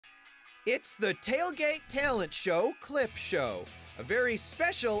It's the Tailgate Talent Show Clip Show, a very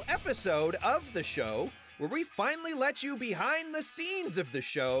special episode of the show where we finally let you behind the scenes of the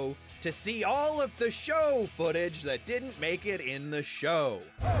show to see all of the show footage that didn't make it in the show.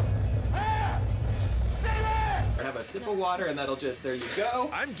 Have a sip of water and that'll just, there you go.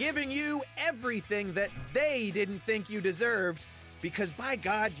 I'm giving you everything that they didn't think you deserved, because by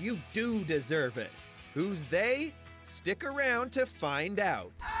God, you do deserve it. Who's they? Stick around to find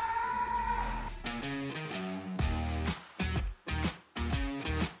out.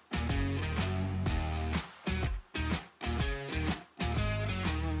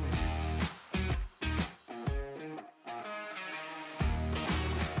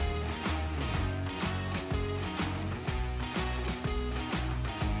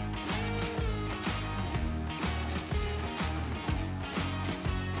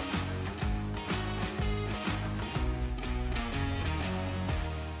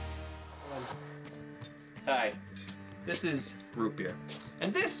 Hi, this is Root Beer,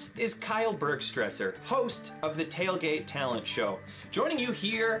 and this is Kyle Bergstresser, host of the Tailgate Talent Show. Joining you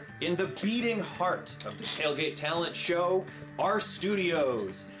here in the beating heart of the Tailgate Talent Show, our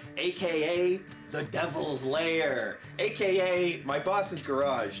studios, aka the Devil's Lair, aka my boss's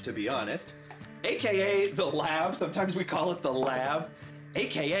garage, to be honest, aka the lab, sometimes we call it the lab,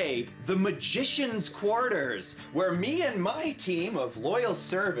 aka the Magician's Quarters, where me and my team of loyal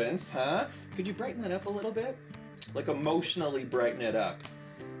servants, could you brighten that up a little bit? Like emotionally brighten it up.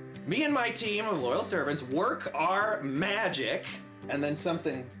 Me and my team of loyal servants work our magic, and then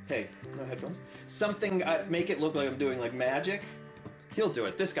something, hey, no headphones? Something, make it look like I'm doing like magic. He'll do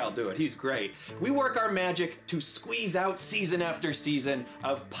it, this guy'll do it, he's great. We work our magic to squeeze out season after season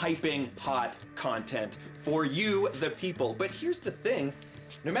of piping hot content for you, the people. But here's the thing,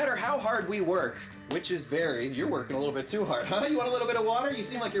 no matter how hard we work, which is varied, you're working a little bit too hard, huh? You want a little bit of water? You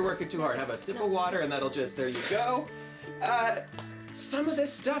seem like you're working too hard. Have a sip of water and that'll just, there you go. Some of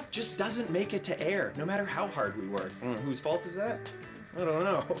this stuff just doesn't make it to air, no matter how hard we work. Whose fault is that? I don't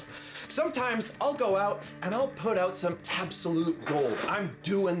know. Sometimes I'll go out and I'll put out some absolute gold. I'm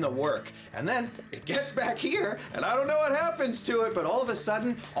doing the work. And then it gets back here and I don't know what happens to it, but all of a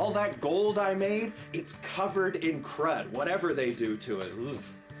sudden, all that gold I made, it's covered in crud, whatever they do to it.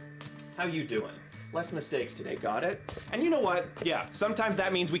 Oof. How you doing? Less mistakes today, got it? And you know what? Yeah, sometimes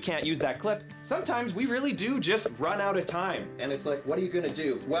that means we can't use that clip. Sometimes we really do just run out of time. And it's like, what are you gonna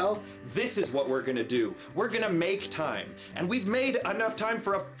do? Well, this is what we're gonna do. We're gonna make time. And we've made enough time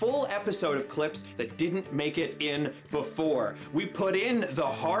for a full episode of clips that didn't make it in before. We put in the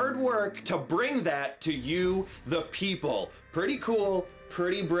hard work to bring that to you, the people. Pretty cool,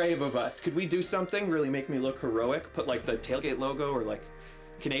 pretty brave of us. Could we do something really make me look heroic? Put like the tailgate logo or like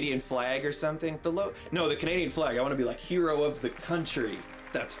Canadian flag or something? No, the Canadian flag. I want to be like hero of the country.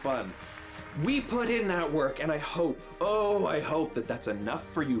 That's fun. We put in that work, and I hope, oh, I hope that that's enough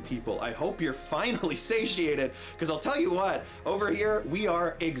for you people. I hope you're finally satiated, because I'll tell you what, over here, we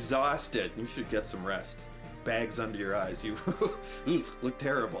are exhausted. You should get some rest. Bags under your eyes, you look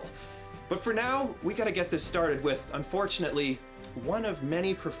terrible. But for now, we gotta get this started with, unfortunately, one of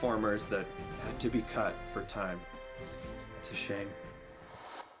many performers that had to be cut for time. It's a shame.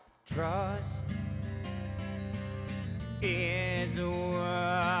 Trust is a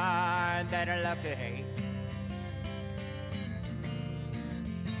word that I love to hate.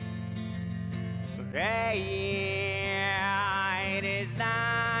 It is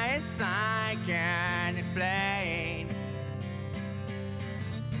nice, I can't explain.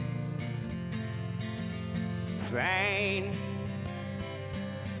 Pain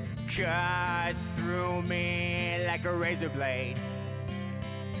cuts through me like a razor blade.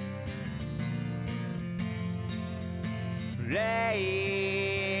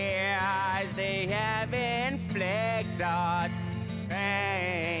 Layers they have inflicted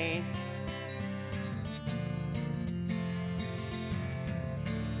pain.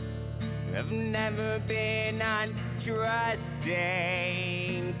 I've never been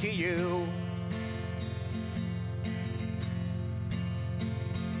untrusting to you.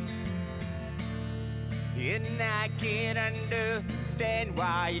 And I can't understand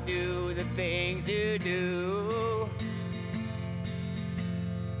why you do the things you do.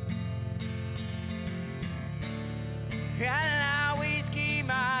 I'll always keep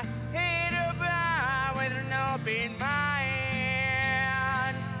my head up high with an open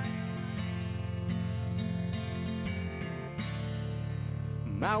mind.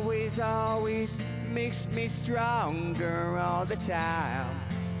 My ways always makes me stronger all the time.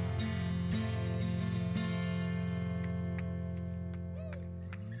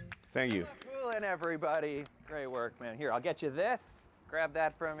 Thank you. Cool in, everybody. Great work, man. Here, I'll get you this. grab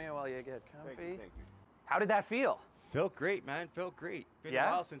that from you while you get comfy. Thank you. How did that feel? Felt great, man. Felt great. Been Yeah?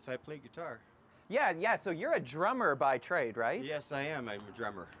 a while since I played guitar. Yeah. So you're a drummer by trade, right? Yes, I am. I'm a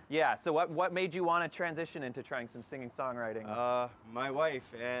drummer. Yeah. So what made you want to transition into trying some singing songwriting? My wife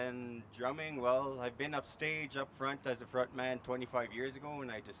and drumming. Well, I've been upstage, up front as a frontman 25 years ago,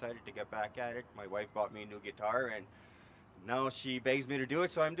 and I decided to get back at it. My wife bought me a new guitar, and now she begs me to do it,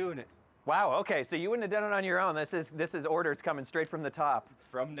 so I'm doing it. Wow. Okay. So you wouldn't have done it on your own. This is orders coming straight from the top.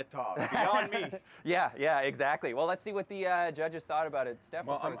 From the top, beyond me. Yeah. Exactly. Well, let's see what the judges thought about it. Steph.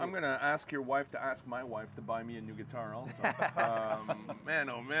 Well, I'm going to ask your wife to ask my wife to buy me a new guitar also. Man,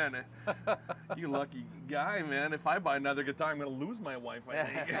 oh man, you lucky guy, man. If I buy another guitar, I'm going to lose my wife, I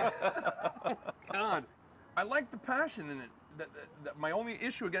think. God, I like the passion in it. My only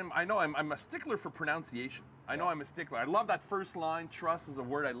issue, again, I know I'm a stickler for pronunciation. I know I'm a stickler. I love that first line. Trust is a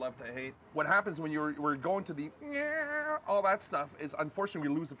word I love to hate. What happens when we're going to the all that stuff is, unfortunately,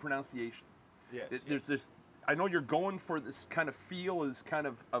 we lose the pronunciation. Yes. There's this. I know you're going for this kind of feel, this kind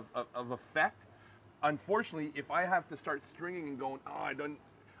of effect. Unfortunately, if I have to start stringing and going,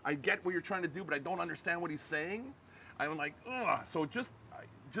 I get what you're trying to do, but I don't understand what he's saying. I'm like, ugh. So just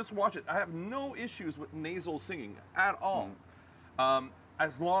watch it. I have no issues with nasal singing at all,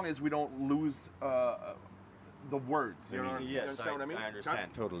 as long as we don't lose the words. You know, yes, understand what I mean? I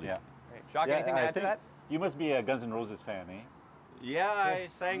understand totally. Yeah. Jacques, anything to I add to think that? You must be a Guns N' Roses fan, eh? Yeah, I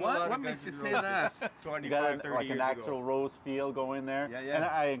sang a lot What of makes Guns you N' say Roses that? 25, You got 30 like years an ago. Axl Rose feel going there. Yeah. And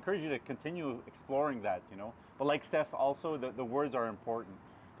I encourage you to continue exploring that, you know. But like Steph, also the words are important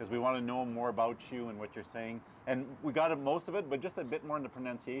because we want to know more about you and what you're saying. And we got most of it, but just a bit more in the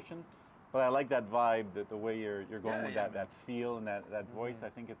pronunciation. But I like that vibe, the way you're going with that feel and that voice. I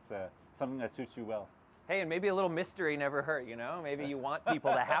think it's something that suits you well. Hey, and maybe a little mystery never hurt, you know? Maybe you want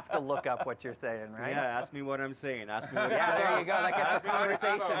people to have to look up what you're saying, right? Yeah, ask me what I'm saying. Ask me what Yeah, I'm saying. there you go. That gets Ask the me what I'm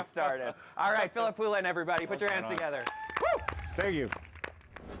conversation saying. started. All right, Philip Poulin, everybody. Put your hands together. Woo! Thank you.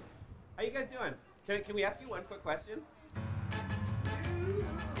 How you guys doing? Can we ask you one quick question?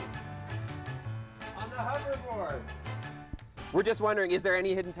 On the hoverboard. We're just wondering, is there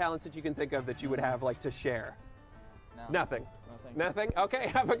any hidden talents that you can think of that you would have like to share? No. Nothing. Nothing? Okay,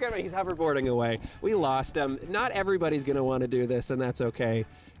 have a good one. He's hoverboarding away. We lost him. Not everybody's going to want to do this, and that's okay.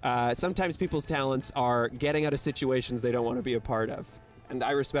 Sometimes people's talents are getting out of situations they don't want to be a part of, and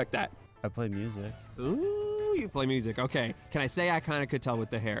I respect that. I play music. Ooh, you play music. Okay. Can I say I kind of could tell with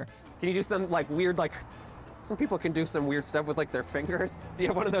the hair? Can you do some like weird, like, some people can do some weird stuff with like their fingers. Do you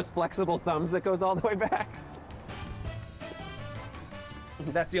have one of those flexible thumbs that goes all the way back?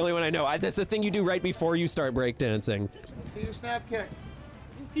 That's the only one I know. That's the thing you do right before you start breakdancing. See your snap kick.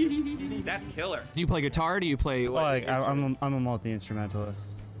 That's killer. Do you play guitar? Do you play what? I'm a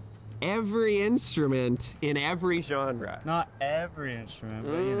multi-instrumentalist. Every instrument in every genre. Not every instrument,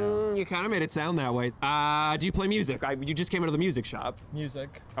 but you know. You kind of made it sound that way. Do you play music? You just came out of the music shop.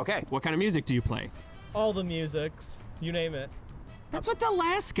 Music. Okay. What kind of music do you play? All the musics. You name it. That's what the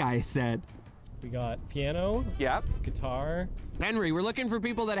last guy said. We got piano. Yep. Guitar. Henry, we're looking for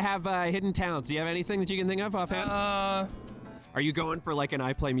people that have hidden talents. Do you have anything that you can think of offhand? Are you going for like an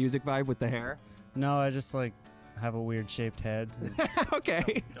I play music vibe with the hair? No, I just like have a weird shaped head.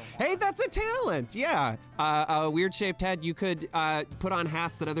 Okay. Hey, that's a talent. Yeah. A weird shaped head. You could put on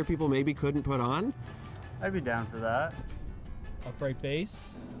hats that other people maybe couldn't put on. I'd be down for that. Upright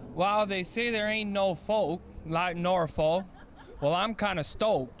bass. Well, they say there ain't no folk like Norfolk. Well, I'm kind of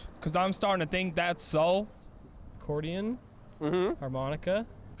stoked because I'm starting to think that's so. Accordion. Harmonica.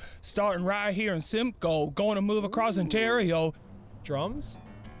 Starting right here in Simcoe, going to move across Ontario. Drums.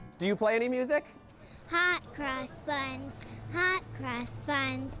 Do you play any music? Hot cross buns, hot cross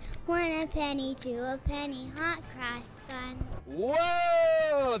buns. 1 a penny, 2 a penny, hot cross buns.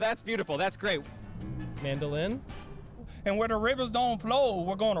 Whoa, that's beautiful. That's great. Mandolin. And where the rivers don't flow,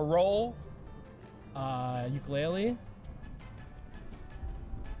 we're going to roll. Ukulele.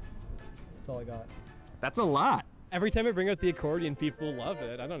 That's all I got. That's a lot. Every time I bring out the accordion, people love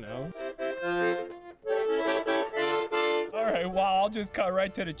it. I don't know. All right, well, I'll just cut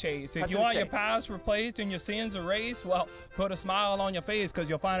right to the chase. If you want your past replaced and your sins erased, well, put a smile on your face because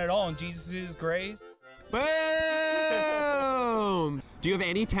you'll find it all in Jesus' grace. Boom! Do you have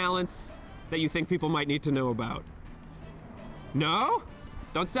any talents that you think people might need to know about? No?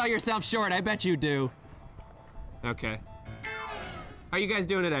 Don't sell yourself short. I bet you do. Okay. How you guys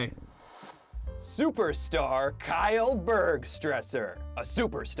doing today? Superstar Kyle Bergstresser, a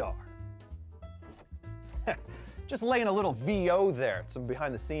superstar. Just laying a little VO there, some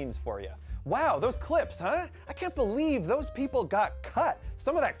behind the scenes for you. Wow, those clips, huh? I can't believe those people got cut.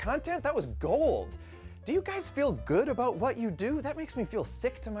 Some of that content, that was gold. Do you guys feel good about what you do? That makes me feel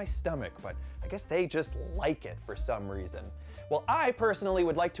sick to my stomach, but I guess they just like it for some reason. Well, I personally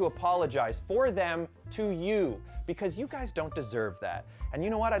would like to apologize for them to you, because you guys don't deserve that. And you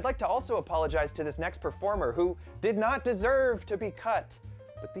know what? I'd like to also apologize to this next performer who did not deserve to be cut,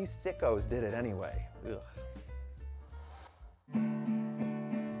 but these sickos did it anyway. Ugh.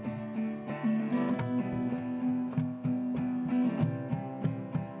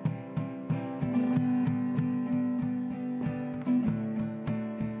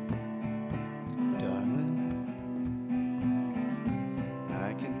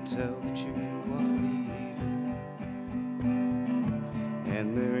 Tell that you are leaving,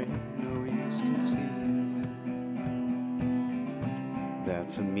 and there ain't no use concealing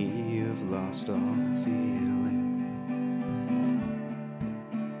that for me you've lost all feeling.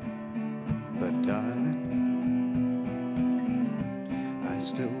 But darling, I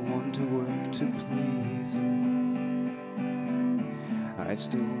still want to work to please you. I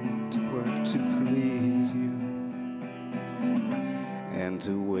still want to work to please you, and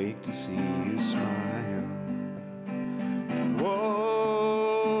to wake to see you smile.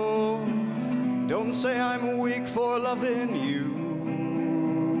 Whoa, don't say I'm weak for loving you.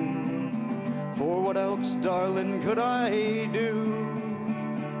 For what else, darling, could I do?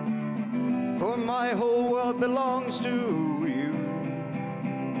 For my whole world belongs to you.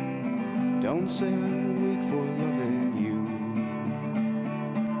 Don't say I'm weak for loving you.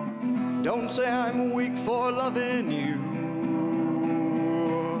 Don't say I'm weak for loving you.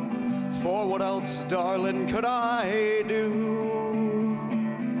 For what else, darling, could I do?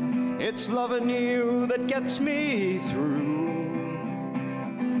 It's loving you that gets me through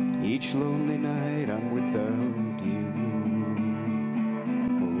each lonely night I'm without you.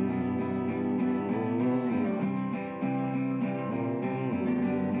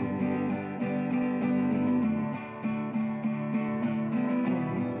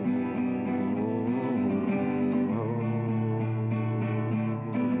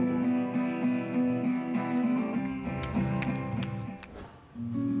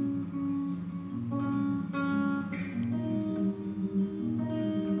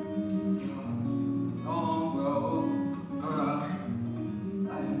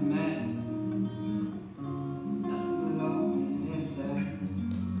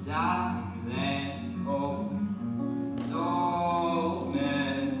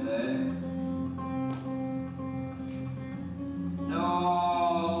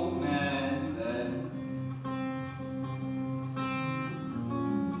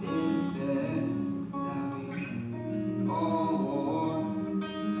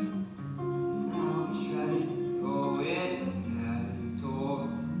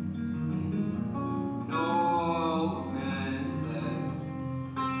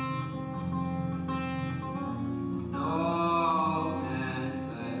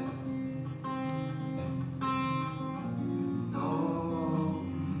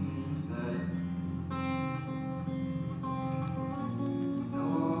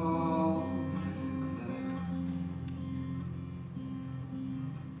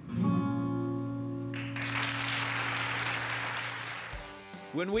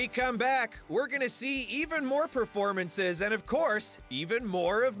 When we come back, we're gonna see even more performances and, of course, even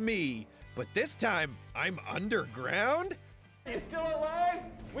more of me. But this time, I'm underground? You still alive?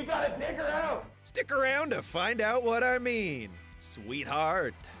 We gotta dig her out. Stick around to find out what I mean,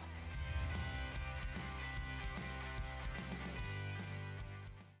 sweetheart.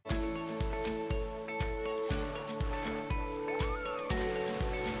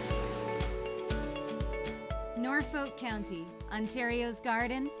 Norfolk County, Ontario's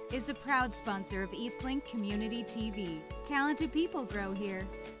Garden, is a proud sponsor of Eastlink Community TV. Talented people grow here.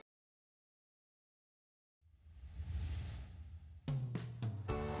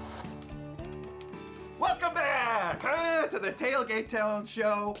 Welcome back to the Tailgate Talent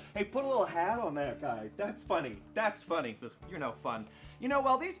Show. Hey, put a little hat on that guy. That's funny. That's funny. Ugh, you're no fun. You know,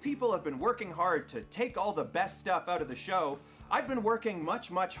 while these people have been working hard to take all the best stuff out of the show, I've been working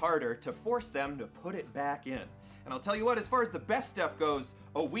much, much harder to force them to put it back in. And I'll tell you what, as far as the best stuff goes,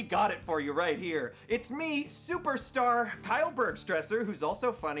 oh, we got it for you right here. It's me, superstar Kyle Bergstresser, who's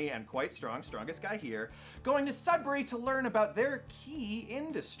also funny and quite strong, strongest guy here, going to Sudbury to learn about their key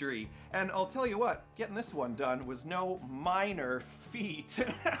industry. And I'll tell you what, getting this one done was no minor feat.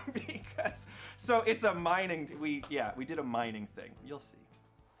 Because, so it's a mining, we did a mining thing. You'll see.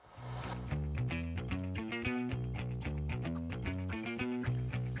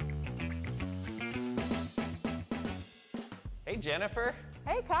 Hey, Jennifer.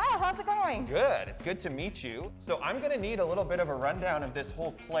 Hey Kyle, how's it going? Good, it's good to meet you. So I'm gonna need a little bit of a rundown of this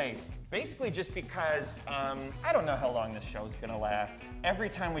whole place. Basically just because, I don't know how long this show's gonna last. Every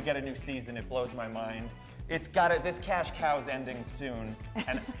time we get a new season, it blows my mind. This cash cow's ending soon,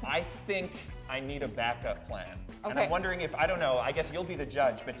 and I think I need a backup plan. Okay. And I'm wondering if, I don't know, I guess you'll be the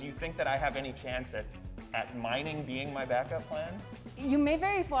judge, but do you think that I have any chance at mining being my backup plan? You may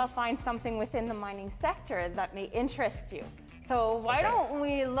very well find something within the mining sector that may interest you. So why don't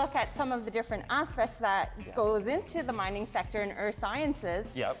we look at some of the different aspects that goes into the mining sector in earth sciences,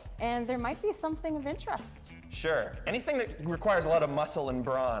 and there might be something of interest. Sure. Anything that requires a lot of muscle and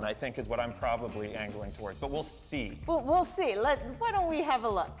brawn, I think, is what I'm probably angling towards, but we'll see. We'll see. Why don't we have a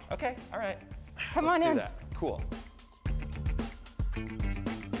look? Okay, all right. Come on in. Let's do that. Cool.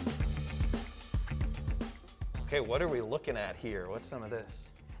 Okay, what are we looking at here? What's some of this?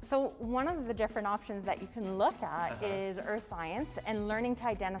 So one of the different options that you can look at is earth science and learning to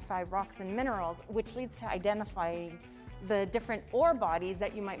identify rocks and minerals, which leads to identifying the different ore bodies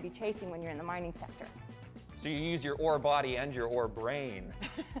that you might be chasing when you're in the mining sector. So you use your ore body and your ore brain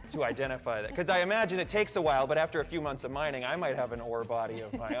to identify that. Because I imagine it takes a while, but after a few months of mining, I might have an ore body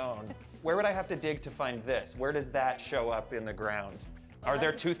of my own. Where would I have to dig to find this? Where does that show up in the ground? Are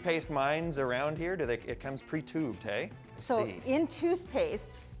there toothpaste mines around here? It comes pre-tubed, hey? So in toothpaste,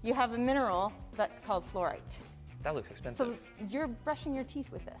 you have a mineral that's called fluorite. That looks expensive. So you're brushing your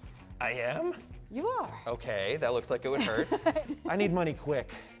teeth with this. I am? You are. Okay, that looks like it would hurt. I need money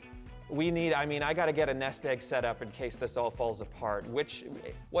quick. I gotta get a nest egg set up in case this all falls apart.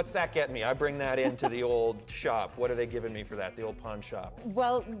 What's that get me? I bring that into the old shop. What are they giving me for that, the old pawn shop?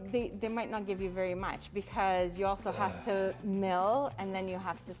 Well, they might not give you very much because you also have to mill, and then you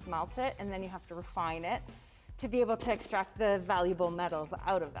have to smelt it, and then you have to refine it to be able to extract the valuable metals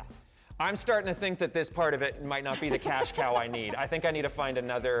out of this. I'm starting to think that this part of it might not be the cash cow I need. I think I need to find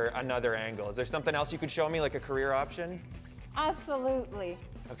another angle. Is there something else you could show me, like a career option? Absolutely.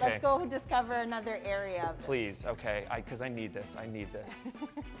 Okay. Let's go discover another area of this. Please, okay, because I need this,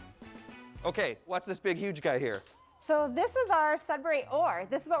 Okay, what's this big, huge guy here? So this is our Sudbury ore.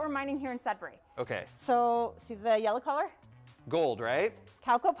 This is what we're mining here in Sudbury. Okay. So see the yellow color? Gold, right?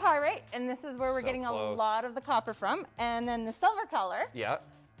 Chalcopyrite, and this is where we're getting a lot of the copper from. And then the silver color,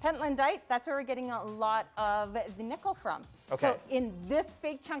 pentlandite, that's where we're getting a lot of the nickel from. Okay. So in this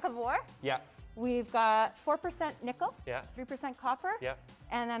big chunk of ore, we've got 4% nickel, 3% copper,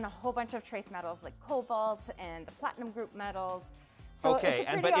 and then a whole bunch of trace metals like cobalt and the platinum group metals. So okay,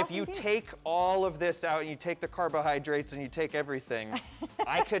 but if you take all of this out and you take the carbohydrates and you take everything,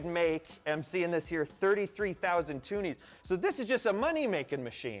 I could make, I'm seeing this here, 33,000 toonies. So this is just a money-making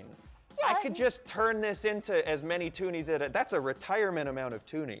machine. I could just turn this into as many toonies that's a retirement amount of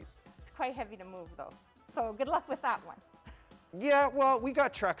toonies. It's quite heavy to move though. So good luck with that one. Yeah, well, we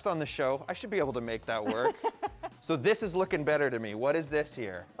got trucks on the show. I should be able to make that work. So this is looking better to me. What is this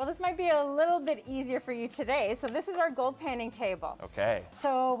here? Well, this might be a little bit easier for you today. So this is our gold panning table. Okay.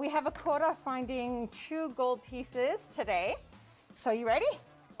 So we have a quota finding 2 gold pieces today. So you ready?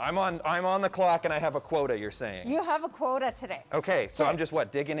 I'm on the clock and I have a quota, you're saying? You have a quota today. Okay, so I'm just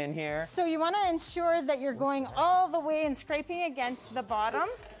what, digging in here? So you want to ensure that you're going all the way and scraping against the bottom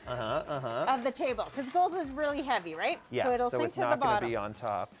of the table, because gold is really heavy, right? Yeah, so it'll sink to the bottom. It's not going to be on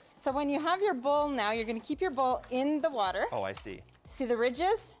top. So when you have your bowl now, you're going to keep your bowl in the water. Oh, I see. See the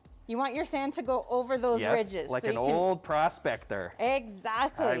ridges? You want your sand to go over those ridges. Like an old prospector.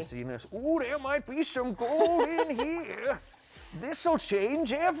 Exactly. I've seen this. Ooh, there might be some gold in here. This'll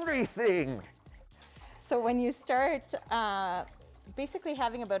change everything. So when you start basically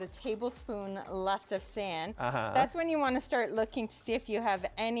having about a tablespoon left of sand, that's when you want to start looking to see if you have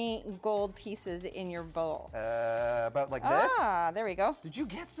any gold pieces in your bowl. About like this? Ah, there we go. Did you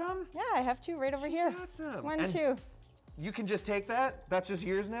get some? Yeah, I have 2 right over here. Got some. 1, 2. You can just take that? That's just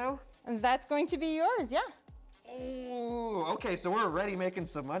yours now? And that's going to be yours, yeah. Ooh, okay, so we're already making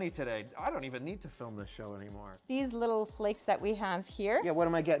some money today. I don't even need to film this show anymore. These little flakes that we have here. Yeah, what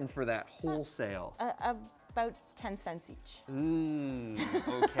am I getting for that wholesale? About 10 cents each. Ooh,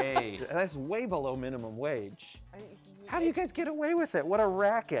 okay. That's way below minimum wage. How do you guys get away with it? What a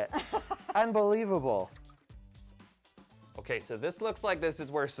racket. Unbelievable. Okay, so this looks like this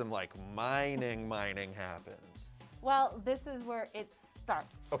is where some like mining happens. Well, this is where it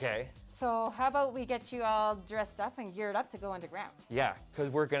starts. Okay. So how about we get you all dressed up and geared up to go underground? Yeah, because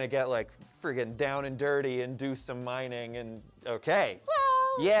we're gonna get like friggin' down and dirty and do some mining and okay.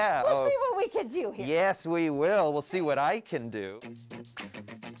 Well, yeah, we'll see what we can do here. Yes, we will. We'll see what I can do.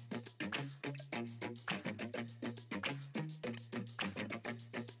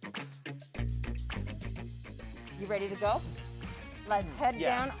 You ready to go? let's head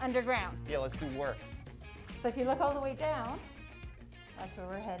down underground. Yeah, let's do work. So if you look all the way down, that's where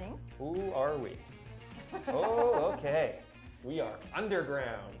we're heading. Who are we? Oh, okay. We are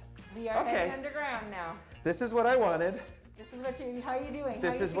underground. We are heading underground now. This is what I wanted. This is what you, how are you doing?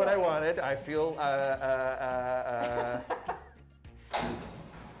 This is what I wanted. I feel,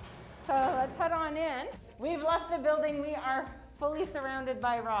 So let's head on in. We've left the building. We are fully surrounded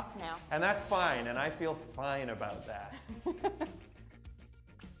by rock now. And that's fine, and I feel fine about that.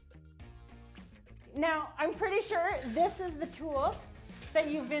 Now, I'm pretty sure this is the tools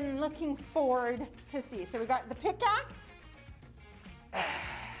that you've been looking forward to see. So we got the pickaxe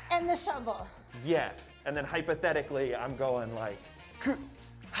and the shovel. Yes, and then hypothetically, I'm going like,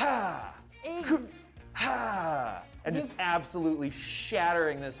 ha, ha, and just absolutely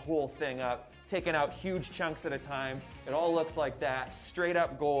shattering this whole thing up, taking out huge chunks at a time. It all looks like that, straight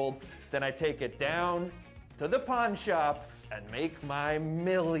up gold. Then I take it down to the pawn shop and make my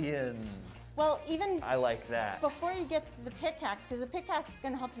millions. Well, even I like that. Before you get the pickaxe, because the pickaxe is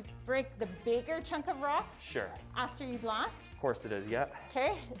going to help you break the bigger chunk of rocks. Sure. After you blast. Of course it is, yeah.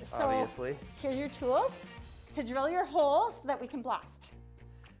 Okay, so obviously. Here's your tools to drill your hole so that we can blast.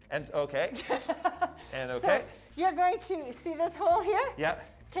 And okay. And okay. So you're going to see this hole here? Yeah.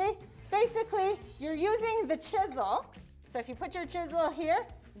 Okay, basically you're using the chisel. So if you put your chisel here,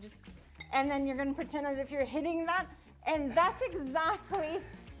 and then you're going to pretend as if you're hitting that, and that's exactly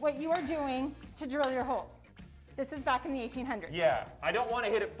what you are doing to drill your holes. This is back in the 1800s. Yeah, I don't want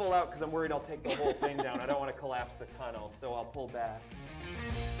to hit it full out because I'm worried I'll take the whole thing down. I don't want to collapse the tunnel, so I'll pull back.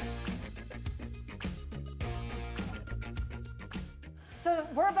 So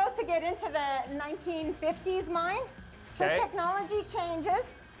we're about to get into the 1950s mine. So technology changes.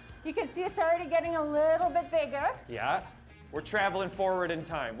 You can see it's already getting a little bit bigger. Yeah, we're traveling forward in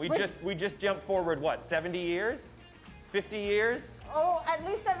time. We just jumped forward, what, 70 years? 50 years? Oh, at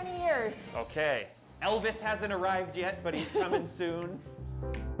least 70 years. Okay. Elvis hasn't arrived yet, but he's coming soon.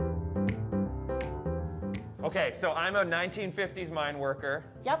 Okay, so I'm a 1950s mine worker.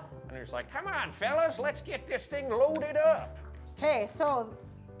 Yep. And he's like, come on, fellas, let's get this thing loaded up. Okay, so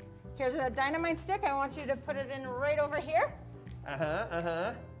here's a dynamite stick. I want you to put it in right over here.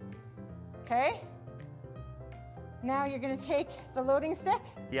 Okay. Now you're gonna take the loading stick.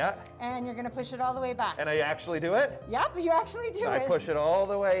 Yeah. And you're gonna push it all the way back. And I actually do it? Yep, you actually do it. I push it all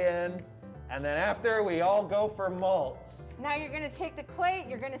the way in, and then after we all go for malts. Now you're gonna take the clay,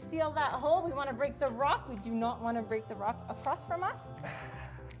 you're gonna seal that hole. We wanna break the rock. We do not wanna break the rock across from us.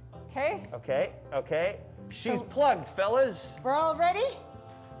 Okay? Okay, okay. She's plugged, fellas. We're all ready?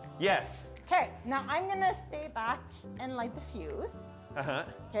 Yes. Okay, now I'm gonna stay back and light the fuse.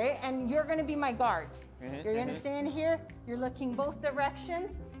 Okay, and you're gonna be my guards. You're gonna stand here, you're looking both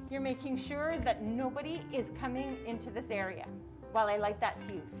directions, you're making sure that nobody is coming into this area while I light that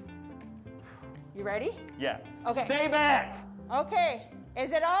fuse. You ready? Yeah. Okay. Stay back! Okay,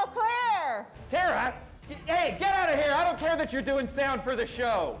 is it all clear? Tara, hey, get out of here! I don't care that you're doing sound for the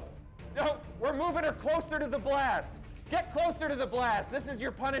show. No, we're moving her closer to the blast. Get closer to the blast. This is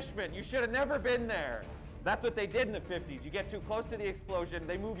your punishment. You should have never been there. That's what they did in the 50s. You get too close to the explosion,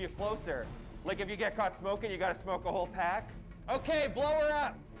 they move you closer. Like if you get caught smoking, you gotta smoke a whole pack. Okay, blow her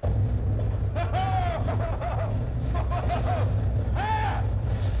up. Ah!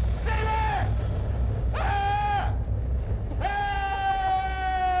 Stay back! Ah!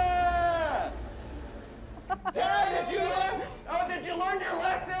 Ah! Tara, did you learn your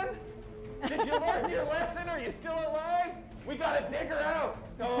lesson? Did you learn your lesson? Are you still alive? We gotta dig her out.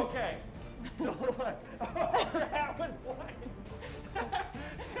 Oh, okay. Still alive. Oh, we're having fun.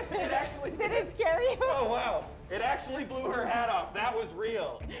 It actually did it scare you? Oh wow! It actually blew her hat off. That was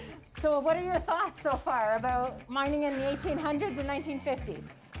real. So what are your thoughts so far about mining in the 1800s and 1950s?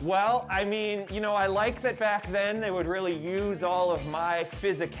 Well, I mean, you know, I like that back then they would really use all of my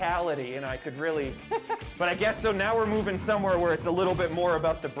physicality and I could really, but I guess so now we're moving somewhere where it's a little bit more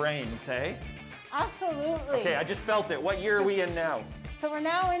about the brains, hey? Absolutely. Okay, I just felt it. What year are we in now? So we're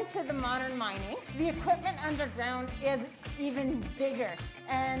now into the modern mining. The equipment underground is even bigger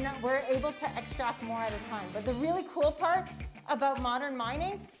and we're able to extract more at a time. But the really cool part about modern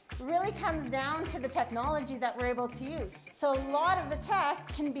mining really comes down to the technology that we're able to use. So a lot of the tech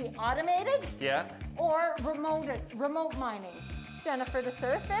can be automated or remote mining. Jennifer, the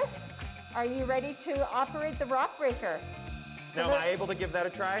surface, are you ready to operate the rock breaker? Now, am I able to give that a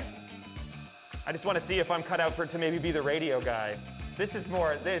try? I just want to see if I'm cut out for to maybe be the radio guy. This is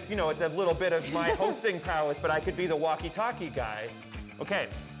more, it's, you know, it's a little bit of my hosting prowess, but I could be the walkie-talkie guy. Okay,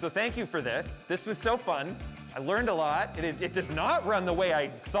 so thank you for this. This was so fun. I learned a lot. It does not run the way I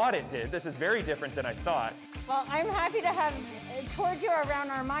thought it did. This is very different than I thought. Well, I'm happy to have toured you around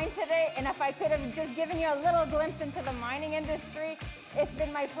our mine today, and if I could have just given you a little glimpse into the mining industry, it's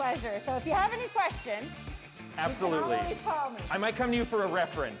been my pleasure. So if you have any questions, absolutely, you can always call me. I might come to you for a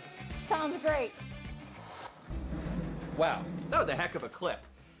reference. Sounds great. Wow, that was a heck of a clip.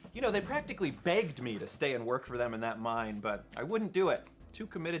 You know, they practically begged me to stay and work for them in that mine, but I wouldn't do it. Too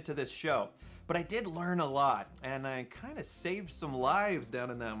committed to this show. But I did learn a lot, and I kind of saved some lives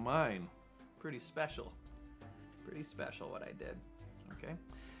down in that mine. Pretty special. Pretty special what I did. Okay.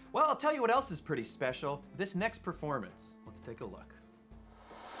 Well, I'll tell you what else is pretty special. This next performance. Let's take a look.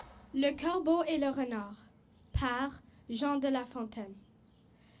 Le Corbeau et le Renard, par Jean de La Fontaine.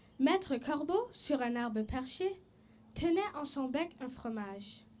 Maître Corbeau, sur un arbre perché, tenait en son bec un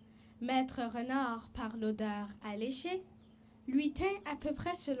fromage. Maître Renard, par l'odeur alléchée, lui tint à peu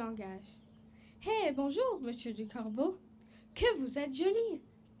près ce langage. « Hé, bonjour, monsieur du Corbeau, que vous êtes joli,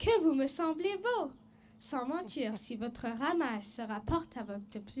 que vous me semblez beau. Sans mentir, si votre ramage se rapporte à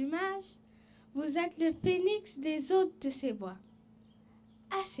votre plumage, vous êtes le phénix des hôtes de ces bois. »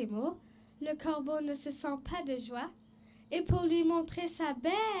 À ces mots, le corbeau ne se sent pas de joie, et pour lui montrer sa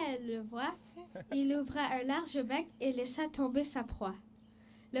belle voix, il ouvra un large bec et laissa tomber sa proie.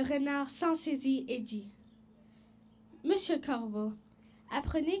 Le renard s'en saisit et dit « Monsieur Corbeau,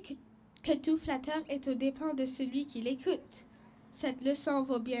 apprenez que tout flatteur est aux dépens de celui qui l'écoute. Cette leçon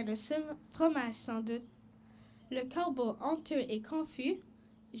vaut bien le fromage sans doute. » Le corbeau, honteux et confus,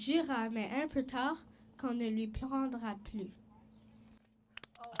 jura, mais un peu tard, qu'on ne lui prendra plus.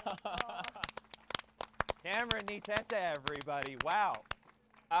 Cameron Nitete, everybody. Wow.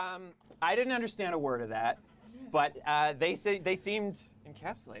 I didn't understand a word of that, but they seemed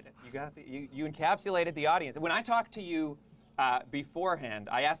encapsulated. You encapsulated the audience. When I talked to you beforehand,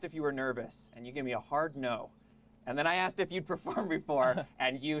 I asked if you were nervous, and you gave me a hard no. And then I asked if you'd performed before,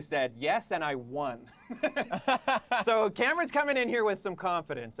 and you said yes, and I won. So Cameron's coming in here with some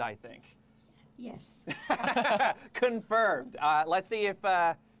confidence, I think. Yes. Confirmed. Let's see if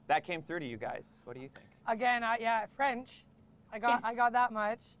that came through to you guys. What do you think? Again, yeah, French. I got that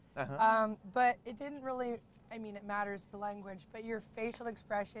much. But it didn't really, I mean, it matters the language, but your facial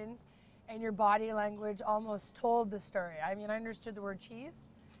expressions and your body language almost told the story. I mean, I understood the word cheese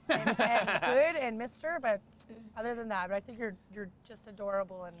and good and mister, but other than that, but I think you're just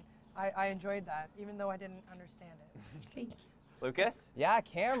adorable, and I enjoyed that, even though I didn't understand it. Thank you. Lucas? Yeah,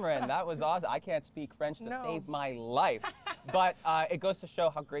 Cameron, that was awesome. I can't speak French to save my life. But it goes to show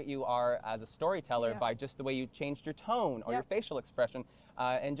how great you are as a storyteller by just the way you changed your tone or your facial expression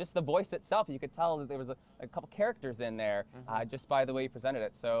and just the voice itself. You could tell that there was a couple characters in there just by the way you presented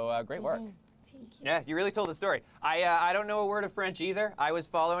it. So great work. Thank you. Yeah, you really told the story. I don't know a word of French either. I was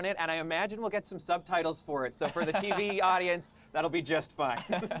following it, and I imagine we'll get some subtitles for it. So for the TV audience, that'll be just fine.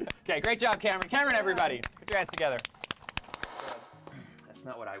 Okay, great job, Cameron. Cameron, everybody. Put your hands together. That's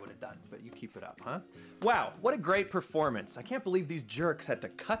not what I would have done, but you keep it up, huh? Wow, what a great performance. I can't believe these jerks had to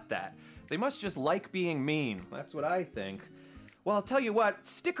cut that. They must just like being mean. That's what I think. Well, I'll tell you what,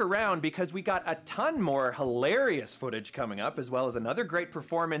 stick around because we got a ton more hilarious footage coming up, as well as another great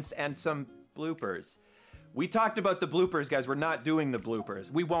performance and some bloopers. We talked about the bloopers, guys. We're not doing the bloopers.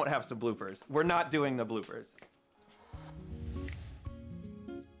 We won't have some bloopers. We're not doing the bloopers.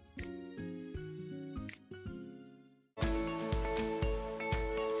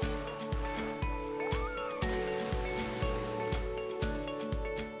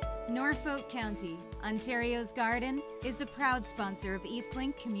 Norfolk County, Ontario's Garden, is a proud sponsor of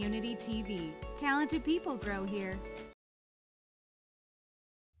Eastlink Community TV. Talented people grow here.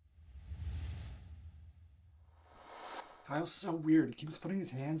 Kyle's so weird. He keeps putting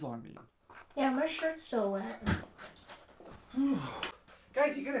his hands on me. Yeah, my shirt's still wet.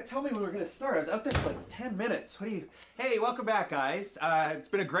 Guys, you gotta tell me when we're gonna start. I was out there for like 10 minutes. What do you... Hey, welcome back, guys. It's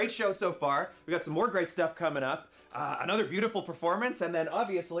been a great show so far. We got some more great stuff coming up. Another beautiful performance, and then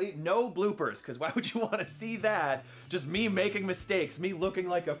obviously no bloopers, because why would you want to see that? Just me making mistakes, me looking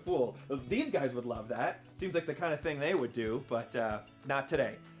like a fool. These guys would love that. Seems like the kind of thing they would do, but not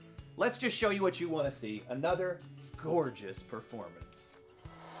today. Let's just show you what you want to see. Another gorgeous performance.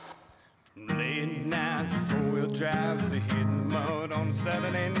 Late nights, four-wheel drives, they hit in the mud on a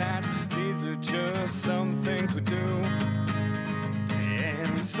Saturday night. These are just some things we do.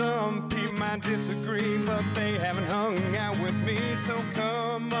 And some people might disagree, but they haven't hung out with me. So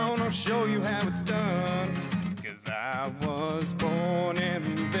come on, I'll show you how it's done. 'Cause I was born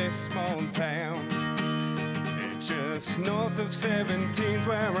in this small town, just north of 17's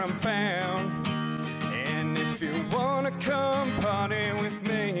where I'm found. And if you wanna come party with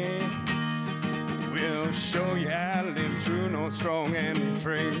me, We'll show you how to live true, no strong and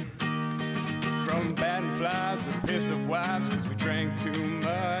free. From batting flies to piss of wives, cause we drank too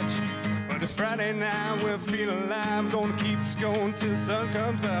much. But it's Friday night, we'll feel alive. Gonna keep us going till the sun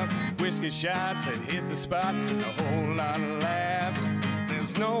comes up. Whiskey shots that hit the spot, a whole lot of laughs.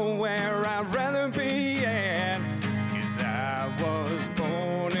 There's nowhere I'd rather be at, cause I was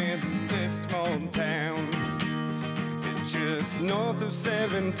born in this small town. It's just north of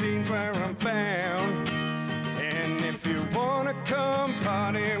 17's where I'm found. And if you wanna come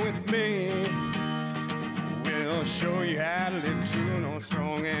party with me, we'll show you how to live true, no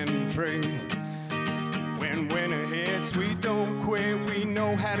strong and free. When winter hits, we don't quit, we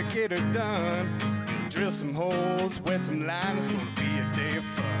know how to get it done. We'll drill some holes, wet some lines, it's gonna be a day of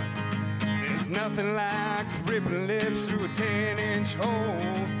fun. There's nothing like ripping lips through a 10-inch hole,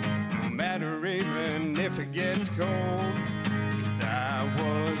 no matter even if it gets cold. Cause I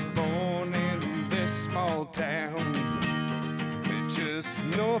was born in this small town. Just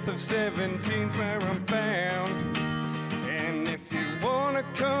north of 17's where I'm found. And if you wanna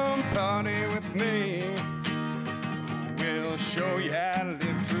come party with me, we'll show you how to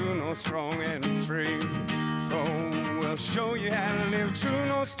live true, no strong and free. Oh, we'll show you how to live true,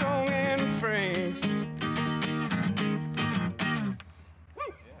 no strong and free.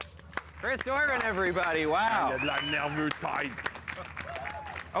 Chris Doran, everybody, wow.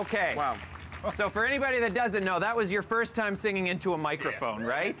 Okay. Wow. So for anybody that doesn't know, that was your first time singing into a microphone,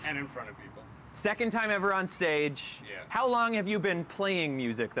 right? And in front of people. Second time ever on stage. Yeah. How long have you been playing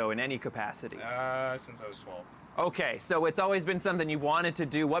music, though, in any capacity? Since I was 12. Okay, so it's always been something you wanted to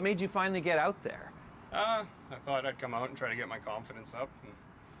do. What made you finally get out there? I thought I'd come out and try to get my confidence up and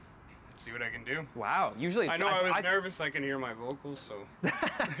see what I can do. Wow, usually I know I was nervous, I can hear my vocals, so.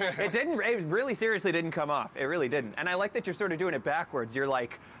 It really seriously didn't come off. It really didn't. And I like that you're sort of doing it backwards. You're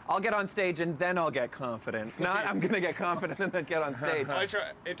like, I'll get on stage and then I'll get confident. Not I'm gonna get confident and then get on stage.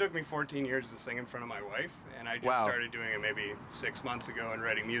 It took me 14 years to sing in front of my wife, and I just started doing it maybe 6 months ago and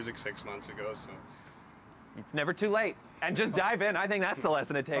writing music 6 months ago, so. It's never too late. And just dive in. I think that's the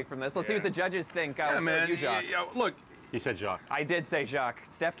lesson to take from this. Let's see what the judges think. Yeah, man. You, Jacques. Yeah, look. He said Jacques. I did say Jacques.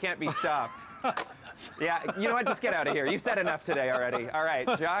 Steph can't be stopped. Yeah, you know what? Just get out of here. You've said enough today already. All right,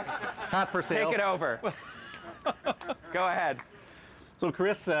 Jacques. Not for sale. Take it over. Go ahead. So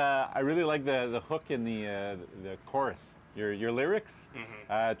Chris, I really like the hook in the chorus. Your lyrics,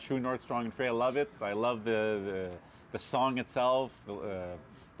 true north, strong and free. I love it. I love the song itself,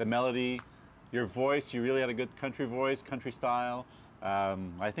 the melody, your voice. You really had a good country voice, country style.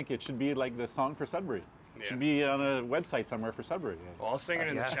 I think it should be like the song for Sudbury. It should be on a website somewhere for Sudbury. Well, I'll sing it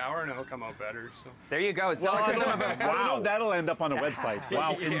in the shower and it'll come out better. So. There you go. Well, I don't know, that'll end up on a website.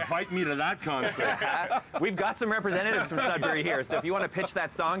 Wow, invite me to that concert. We've got some representatives from Sudbury here, so if you want to pitch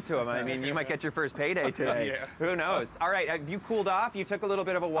that song to them, I mean, you might get your first payday today. Yeah. Who knows? All right, have you cooled off? You took a little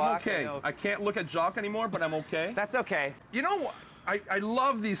bit of a walk? I'm okay. I can't look at Jacques anymore, but I'm okay. That's okay. You know what? I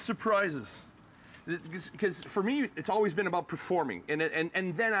love these surprises. Because for me, it's always been about performing. And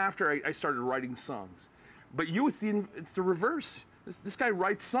then after I started writing songs. But you, it's the reverse. This guy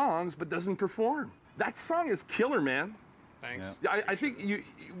writes songs but doesn't perform. That song is killer, man. Thanks. Yeah. I think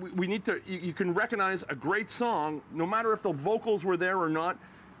we need to, you can recognize a great song, no matter if the vocals were there or not.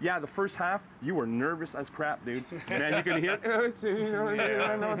 Yeah, the first half, you were nervous as crap, dude. Man, you can hear it.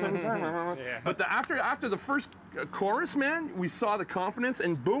 But after the first chorus, man, we saw the confidence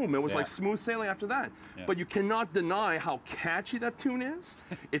and boom, it was like smooth sailing after that. Yeah. But you cannot deny how catchy that tune is.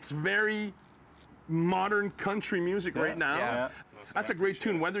 It's very modern country music right now. Yeah. That's a great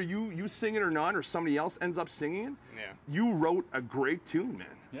tune. Whether you sing it or not, or somebody else ends up singing it, you wrote a great tune, man.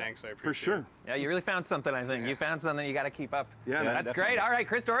 Thanks, I appreciate it. For sure. Yeah, you really found something, I think. You found something you got to keep up. Yeah, that's definitely. great. All right,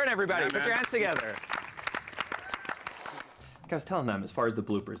 Chris Doran, everybody. Put your hands together. I was telling them as far as the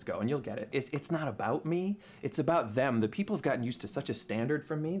bloopers go, and you'll get it, it's not about me, it's about them. The people have gotten used to such a standard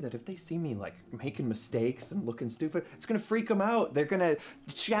from me that if they see me like making mistakes and looking stupid, it's gonna freak them out. They're gonna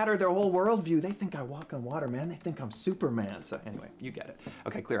shatter their whole worldview. They think I walk on water, man. They think I'm Superman. So anyway, you get it.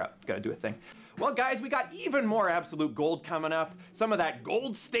 Okay, clear up, gotta do a thing. Well guys, we got even more absolute gold coming up. Some of that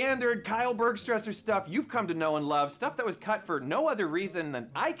gold standard Kyle Bergstresser stuff you've come to know and love, stuff that was cut for no other reason than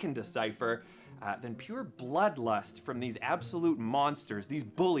I can decipher. Than pure bloodlust from these absolute monsters, these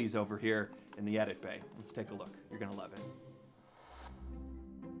bullies over here in the edit bay. Let's take a look. You're gonna love it.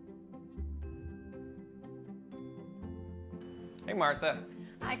 Hey, Martha.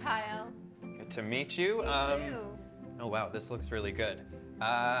 Hi, Kyle. Good to meet you. You too. Oh, wow, this looks really good.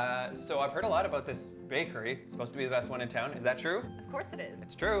 So I've heard a lot about this bakery. It's supposed to be the best one in town. Is that true? Of course it is.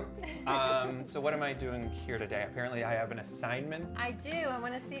 It's true. So what am I doing here today? Apparently I have an assignment. I do. I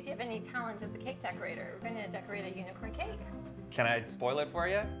want to see if you have any talent as a cake decorator. We're going to decorate a unicorn cake. Can I spoil it for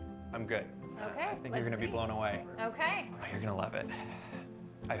you? I'm good. Okay. I think you're going to be blown away. Okay. Oh, you're going to love it.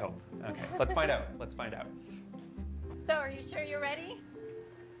 I hope. Okay, let's find out. Let's find out. So are you sure you're ready?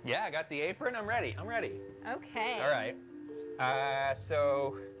 Yeah, I got the apron. I'm ready. I'm ready. Okay. All right.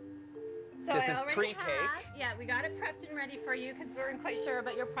 So this is pre-cake. Yeah, we got it prepped and ready for you because we weren't quite sure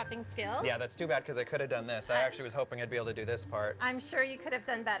about your prepping skills. Yeah, that's too bad because I could have done this. I actually was hoping I'd be able to do this part. I'm sure you could have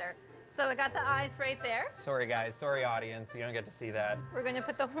done better. So I got the eyes right there. Sorry guys, sorry audience, you don't get to see that. We're going to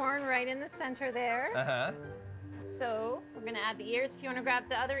put the horn right in the center there. Uh-huh. So we're going to add the ears. If you want to grab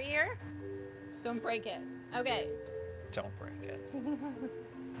the other ear, don't break it. Okay. Don't break it.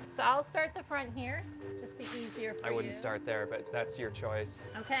 So I'll start the front here. Just be easier for you. I wouldn't start there, but that's your choice.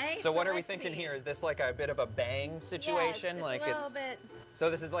 Okay. So what are we thinking here? Is this like a bit of a bang situation? Yeah, like a little bit. So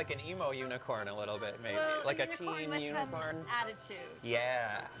this is like an emo unicorn a little bit, maybe. Like a teen unicorn. Attitude.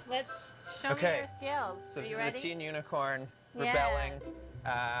 Yeah. Let's show me your skills. So Are this you is ready? a teen unicorn rebelling.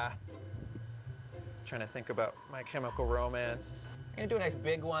 Trying to think about My Chemical Romance. I'm gonna do a nice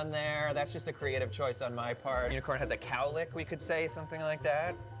big one there. That's just a creative choice on my part. Unicorn has a cowlick, we could say, something like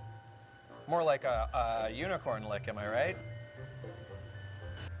that. More like a unicorn lick, am I right?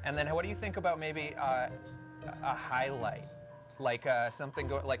 And then what do you think about maybe a highlight? Like something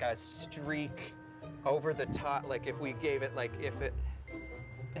like a streak over the top, like if we gave it like if it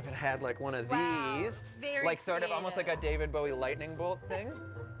had like one of these, like sort of almost like a David Bowie lightning bolt thing,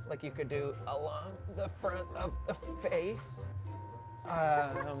 like you could do along the front of the face.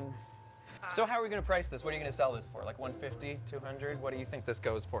 So how are we going to price this? What are you going to sell this for? Like 150, 200? What do you think this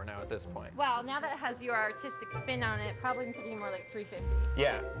goes for now at this point? Well, now that it has your artistic spin on it, probably could be more like 350.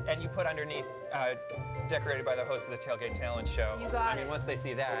 Yeah, and you put underneath, decorated by the host of the Tailgate Talent Show. You got I mean, once they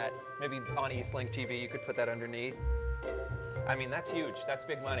see that, maybe on Eastlink TV, you could put that underneath. I mean, that's huge. That's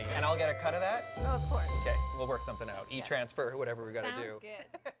big money. And I'll get a cut of that? Oh, of course. Okay, we'll work something out. E-transfer, whatever we got to do.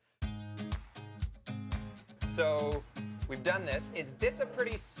 Sounds good. So we've done this. Is this a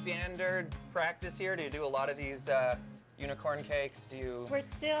pretty standard practice here? Do you do a lot of these unicorn cakes? Do you?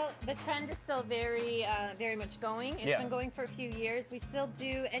 The trend is still very, very much going. It's been going for a few years. We still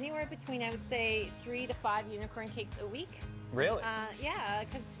do anywhere between, I would say, 3 to 5 unicorn cakes a week. Really? Yeah,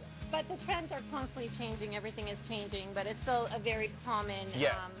 but the trends are constantly changing. Everything is changing, but it's still a very common,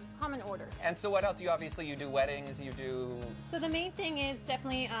 common order. And so what else? You do weddings, you do... So the main thing is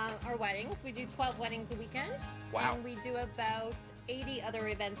definitely our weddings. We do 12 weddings a weekend. Wow. And we do about 80 other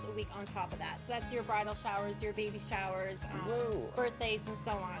events a week on top of that. So that's your bridal showers, your baby showers, birthdays, and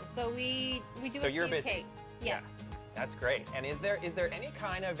so on. So we do so you're busy. cakes. Yes. Yeah. That's great. And is there any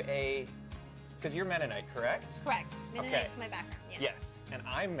kind of a... Because you're Mennonite, correct? Correct. Mennonite is my background, Yes. And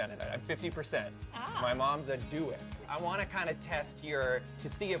I'm Mennonite. I'm 50%. Ah. My mom's a do-it. I want to kind of test to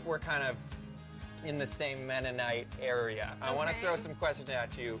see if we're kind of in the same Mennonite area. I want to throw some questions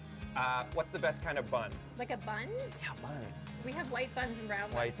at you. What's the best kind of bun? Like a bun? Yeah, bun. We have white buns and brown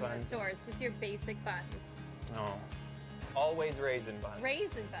White buns in the buns. stores. Just your basic buns. Oh. Always raisin buns.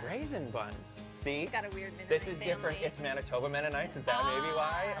 Raisin buns. Raisin buns. See? It's got a weird Mennonite This is different. family. It's Manitoba Mennonites. Is that maybe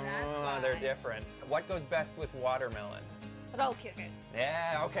why? That's Oh, they're different. What goes best with watermelon? Okay.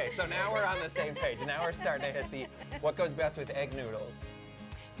 Yeah, okay, so now we're on the same page. Now we're starting to hit what goes best with egg noodles?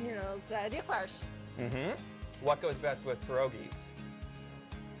 Noodles, du farce. Mm-hmm. What goes best with pierogies?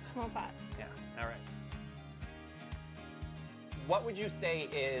 Schmopot. Yeah, all right. What would you say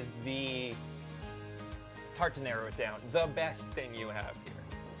is it's hard to narrow it down, the best thing you have here?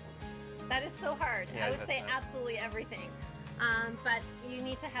 That is so hard. Yeah, I would that's say not- absolutely everything. But you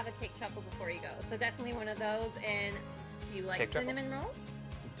need to have a cake truffle before you go. So definitely one of those. And do you like Cake truffle? cinnamon rolls?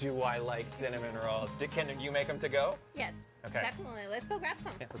 Do I like cinnamon rolls? Can you make them to go? Yes. Okay. Definitely. Let's go grab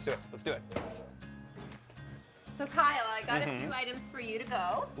some. Yeah, let's do it. Let's do it. So Kyle, I got a Mhm. few items for you to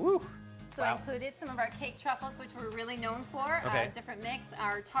go. Woo. So I Wow. included some of our cake truffles, which we're really known for. Okay. Different mix.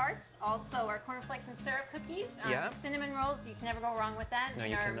 Our tarts, also our cornflakes and syrup cookies. Yeah. Cinnamon rolls, you can never go wrong with that. No,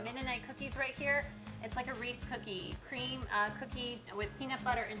 and you our cannot. Mennonite cookies right here. It's like a Reese cookie, cream cookie with peanut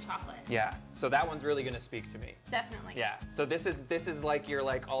butter and chocolate. Yeah, so that one's really gonna speak to me. Definitely. Yeah, so this is like your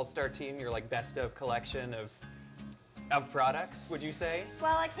all-star team, your best of collection of products, would you say?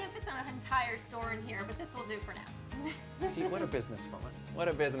 Well, I can't fit an entire store in here, but this will do for now. See, what a businesswoman. What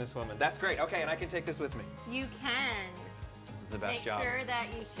a businesswoman. That's great. Okay, and I can take this with me. You can. This is the best Make job. sure that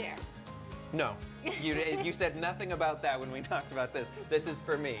you share. No, you said nothing about that when we talked about this. This is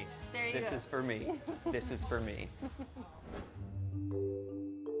for me. There you This go. is for me. This is for me.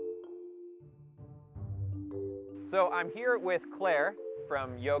 So I'm here with Claire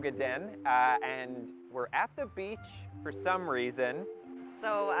from Yoga Den, and we're at the beach for some reason.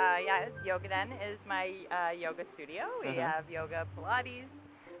 So yeah, Yoga Den is my yoga studio. We have yoga, Pilates.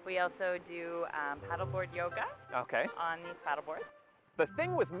 We also do paddleboard yoga. Okay. On these paddleboards. The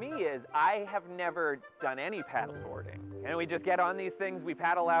thing with me is I have never done any paddleboarding. And we just get on these things, we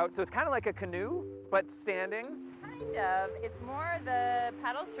paddle out. So it's kind of like a canoe, but standing. Kind of. It's more, the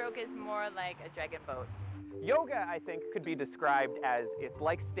paddle stroke is more like a dragon boat. Yoga, I think, could be described as it's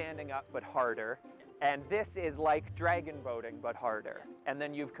like standing up, but harder. And this is like dragon boating, but harder. And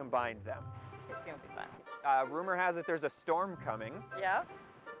then you've combined them. It's going to be fun. Rumor has it there's a storm coming. Yeah.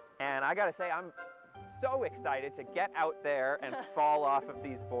 And I gotta say, I'm so excited to get out there and fall off of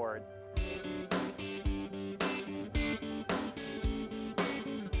these boards.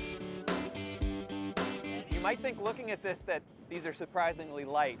 You might think looking at this that these are surprisingly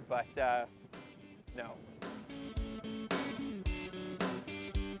light, but no.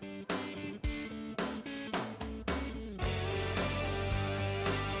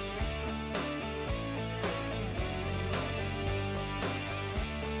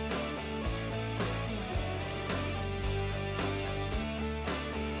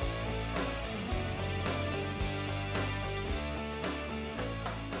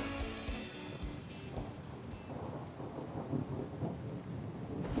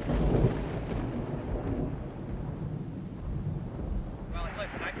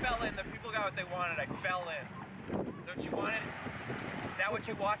 They wanted, I fell in. Don't you want it? Is that what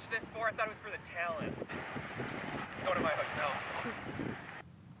you watched this for? I thought it was for the talent. Go to my hotel.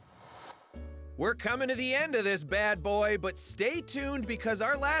 We're coming to the end of this bad boy, but stay tuned because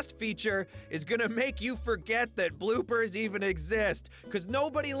our last feature is gonna make you forget that bloopers even exist, because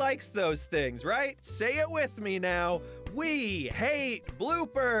nobody likes those things, right? Say it with me now. We hate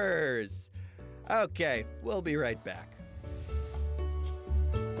bloopers. Okay, we'll be right back.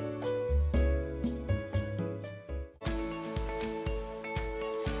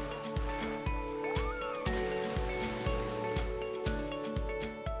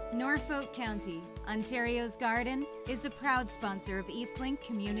 Norfolk County, Ontario's Garden, is a proud sponsor of Eastlink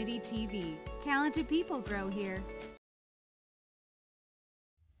Community TV. Talented people grow here.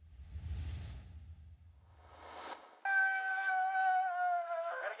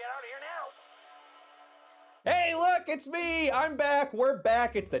 Hey, look, it's me. I'm back. We're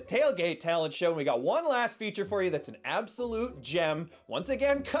back. It's the Tailgate Talent Show. And we got one last feature for you that's an absolute gem. Once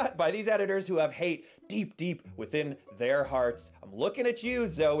again, cut by these editors who have hate deep, deep within their hearts. I'm looking at you,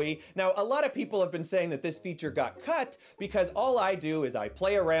 Zoe. Now, a lot of people have been saying that this feature got cut because all I do is I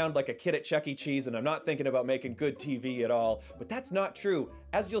play around like a kid at Chuck E. Cheese and I'm not thinking about making good TV at all. But that's not true.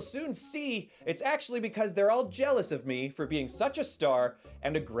 As you'll soon see, it's actually because they're all jealous of me for being such a star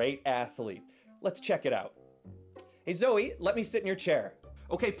and a great athlete. Let's check it out. Hey Zoe, let me sit in your chair.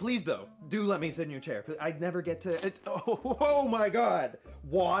 Okay, please though, do let me sit in your chair. I'd never get to, oh my God.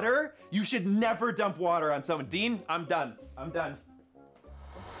 Water? You should never dump water on someone. Dean, I'm done.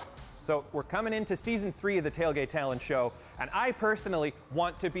 So we're coming into season 3 of the Tailgate Talent Show, and I personally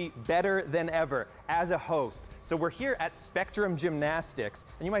want to be better than ever as a host. So we're here at Spectrum Gymnastics,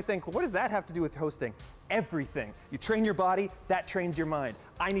 and you might think, what does that have to do with hosting? Everything. You train your body, that trains your mind.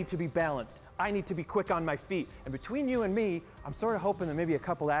 I need to be balanced. I need to be quick on my feet. And between you and me, I'm sort of hoping that maybe a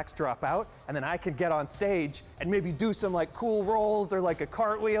couple acts drop out and then I can get on stage and maybe do some like cool rolls or like a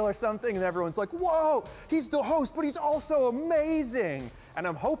cartwheel or something. And everyone's like, whoa, he's the host, but he's also amazing. And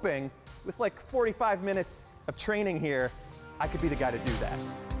I'm hoping with like 45 minutes of training here, I could be the guy to do that.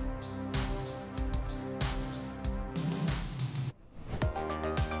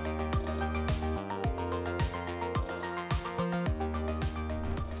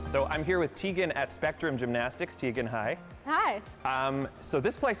 So I'm here with Tegan at Spectrum Gymnastics. Tegan, hi. Hi. So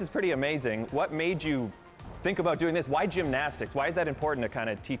this place is pretty amazing. What made you think about doing this? Why gymnastics? Why is that important to kind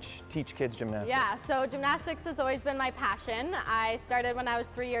of teach kids gymnastics? Yeah, so gymnastics has always been my passion. I started when I was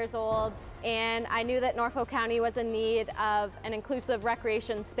 3 years old, and I knew that Norfolk County was in need of an inclusive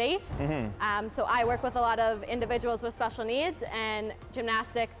recreation space. So I work with a lot of individuals with special needs, and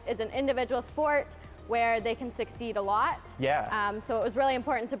gymnastics is an individual sport where they can succeed a lot. Yeah. So it was really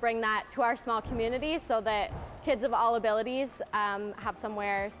important to bring that to our small community so that kids of all abilities have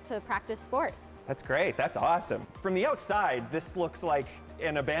somewhere to practice sport. That's great. That's awesome. From the outside, this looks like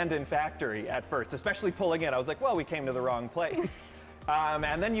an abandoned factory at first, especially pulling in. I was like, well, we came to the wrong place.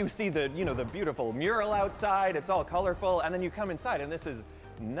 And then you see the beautiful mural outside. It's all colorful. And then you come inside and this is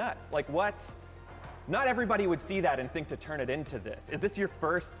nuts. Like what? Not everybody would see that and think to turn it into this. Is this your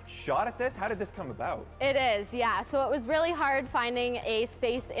first shot at this? How did this come about? It is, yeah. So it was really hard finding a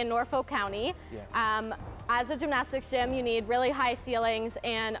space in Norfolk County. Yeah. as a gymnastics gym, you need really high ceilings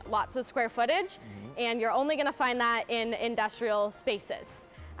and lots of square footage, and you're only going to find that in industrial spaces.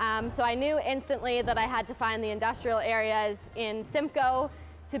 So I knew instantly that I had to find the industrial areas in Simcoe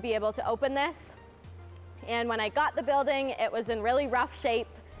to be able to open this. And when I got the building, it was in really rough shape,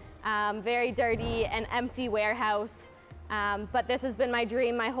 very dirty, an empty warehouse. But this has been my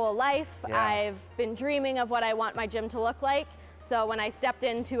dream my whole life. Yeah. I've been dreaming of what I want my gym to look like. So when I stepped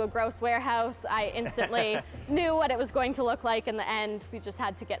into a gross warehouse, I instantly knew what it was going to look like in the end. We just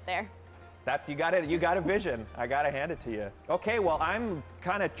had to get there. That's, you got a vision. I gotta hand it to you. Okay, well, I'm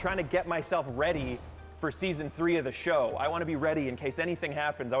kind of trying to get myself ready for season 3 of the show. I want to be ready in case anything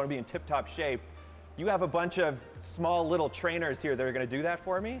happens. I want to be in tip-top shape. You have a bunch of small little trainers here that are gonna do that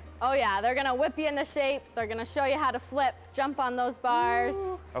for me? Oh yeah, they're gonna whip you into shape. They're gonna show you how to flip, jump on those bars.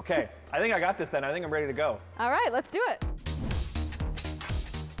 Okay, I think I got this then. I think I'm ready to go. All right, let's do it.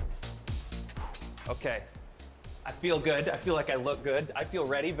 Okay, I feel good. I feel like I look good. I feel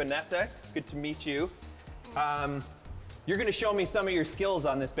ready. Vanessa, good to meet you. You're gonna show me some of your skills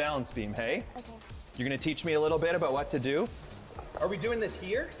on this balance beam, hey? Okay. You're gonna teach me a little bit about what to do. Are we doing this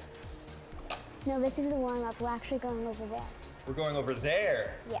here? No, this is the warm-up. We're actually going over there. We're going over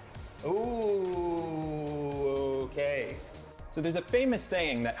there. Yeah. Ooh, okay. So there's a famous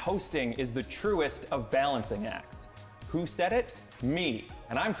saying that hosting is the truest of balancing acts. Who said it? Me.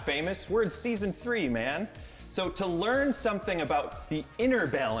 And I'm famous. We're in season 3, man. So to learn something about the inner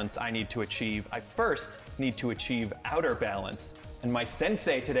balance I need to achieve, I first need to achieve outer balance. And my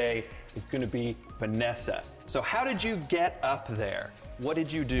sensei today is gonna be Vanessa. So how did you get up there? What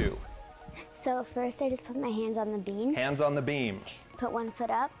did you do? So first I just put my hands on the beam. Hands on the beam. Put one foot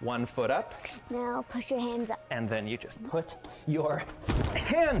up. One foot up. Now push your hands up. And then you just put your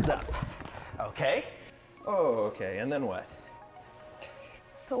hands up. Okay? Oh, okay, and then what?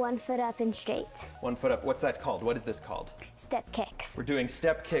 Put one foot up and straight. One foot up, what's that called? What is this called? Step kicks. We're doing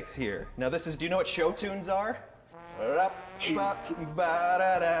step kicks here. Now this is, do you know what show tunes are?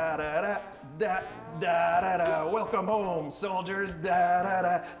 Welcome home, soldiers. I'm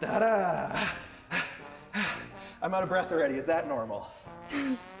out of breath already. Is that normal?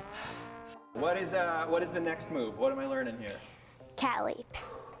 What is the next move? What am I learning here? Cat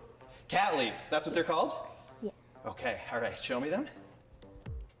leaps. Cat leaps. That's what they're called? Yeah. Okay. All right. Show me them.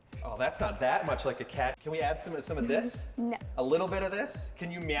 Oh, that's not that much like a cat. Can we add some of this? No. A little bit of this?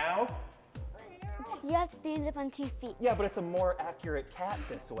 Can you meow? You have to stand up on 2 feet. Yeah, but it's a more accurate cat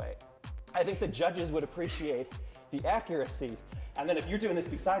this way. I think the judges would appreciate the accuracy. And then if you're doing this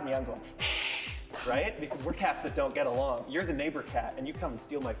beside me, I'm going, right? Because we're cats that don't get along. You're the neighbor cat, and you come and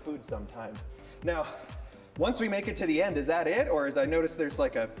steal my food sometimes. Now, once we make it to the end, is that it? Or as I noticed there's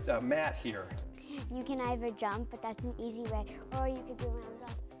like a mat here. You can either jump, but that's an easy way, or you could do rounds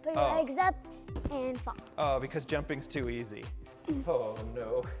up. Put your legs up and fall. Oh, because jumping's too easy. Oh,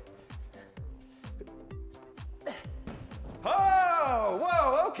 no. Oh,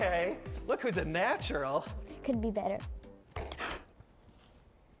 whoa, okay. Look who's a natural. Could be better.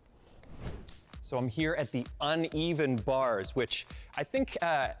 So I'm here at the uneven bars, which I think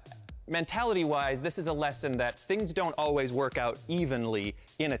mentality-wise, this is a lesson that things don't always work out evenly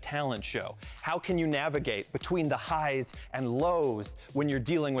in a talent show. How can you navigate between the highs and lows when you're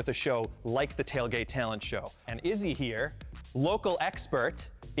dealing with a show like the Tailgate Talent Show? And Izzy here, local expert,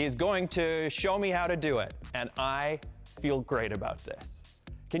 is going to show me how to do it. And I feel great about this.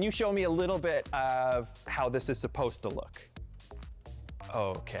 Can you show me a little bit of how this is supposed to look?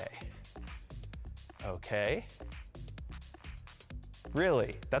 Okay. Okay.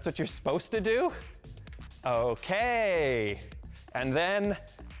 Really? That's what you're supposed to do? Okay. And then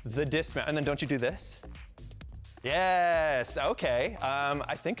the dismount. And then don't you do this? Yes, okay.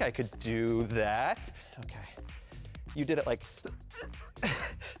 I think I could do that. Okay. You did it like,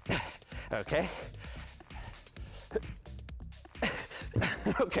 okay.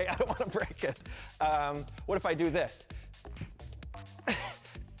 Okay, I don't want to break it. What if I do this?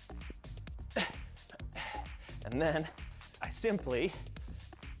 And then I simply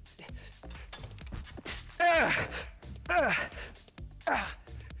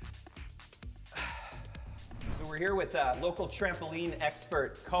So we're here with local trampoline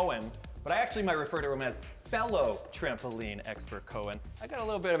expert Cohen, but I actually might refer to him as fellow trampoline expert Cohen. I got a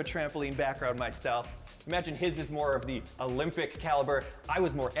little bit of a trampoline background myself. Imagine his is more of the Olympic caliber. I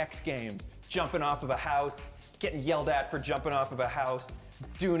was more X Games, jumping off of a house, getting yelled at for jumping off of a house,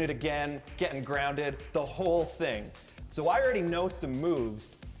 doing it again, getting grounded, the whole thing. So I already know some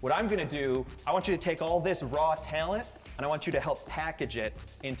moves. What I'm gonna do, I want you to take all this raw talent and I want you to help package it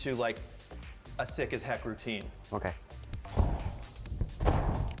into like a sick as heck routine. Okay.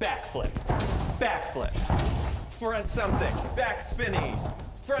 Backflip. backflip, front something, back spinny,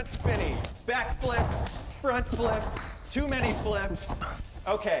 front spinny, back flip, front flip, too many flips.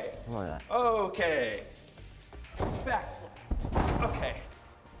 Okay, okay, back flip, okay.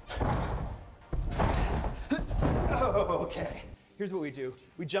 Okay, here's what we do.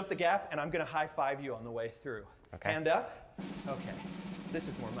 We jump the gap, and I'm gonna high five you on the way through. Okay. Hand up. Okay, this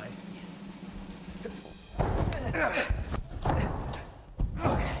is more my speed.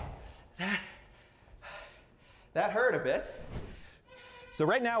 Okay, that hurt a bit. So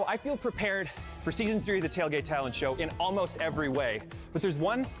right now, I feel prepared for season 3 of the Tailgate Talent Show in almost every way, but there's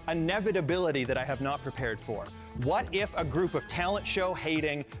one inevitability that I have not prepared for. What if a group of talent show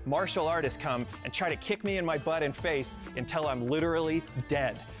hating martial artists come and try to kick me in my butt and face until I'm literally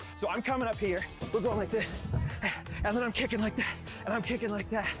dead? So I'm coming up here, we're going like this, and then I'm kicking like that, and I'm kicking like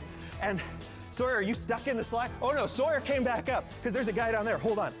that. And Sawyer, are you stuck in the slide? Oh no, Sawyer came back up, because there's a guy down there.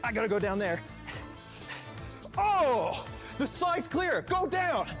 Hold on, I gotta go down there. Oh, the slide's clear, go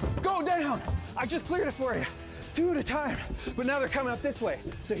down, go down. I just cleared it for you, 2 at a time, but now they're coming up this way.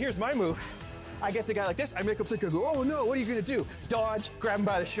 So here's my move. I get the guy like this, I make him think, oh no, what are you gonna do? Dodge, grab him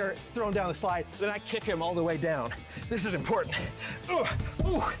by the shirt, throw him down the slide, then I kick him all the way down. This is important. Ooh,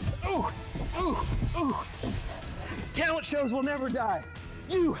 ooh, ooh, ooh, ooh. Talent shows will never die.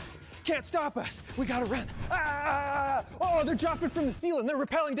 You can't stop us. We gotta run. Ah! Oh, they're dropping from the ceiling. They're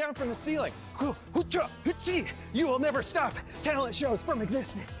rappelling down from the ceiling. You will never stop talent shows from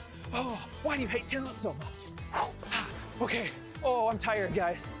existing. Oh, why do you hate talent so much? Okay. Oh, I'm tired,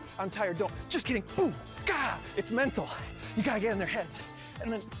 guys. I'm tired. Don't. Just kidding. Ooh, God, it's mental. You gotta get in their heads.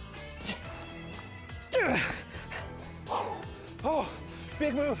 And then. Oh,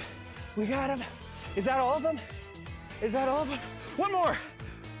 big move. We got him. Is that all of them? Is that all of them? One more.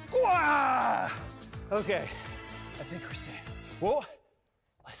 Okay, I think we're safe. Whoa,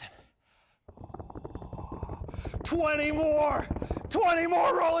 listen. 20 more! 20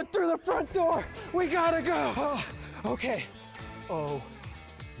 more rolling through the front door! We gotta go! Oh, okay. Oh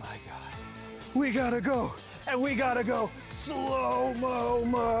my God. We gotta go. And we gotta go slow-mo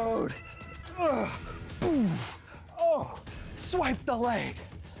mode. Oh, swipe the leg.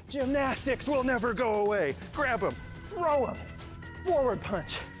 Gymnastics will never go away. Grab him, throw him, forward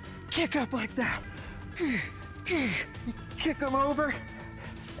punch. Kick up like that. Kick them over,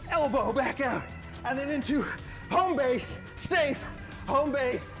 elbow back out, and then into home base, safe, home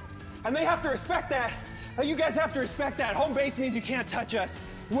base. And they have to respect that. You guys have to respect that. Home base means you can't touch us.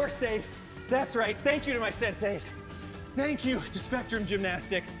 We're safe. That's right. Thank you to my senseis. Thank you to Spectrum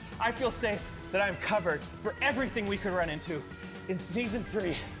Gymnastics. I feel safe that I'm covered for everything we could run into in season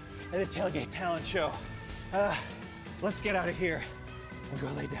 3 of the Tailgate Talent Show. Let's get out of here. We'll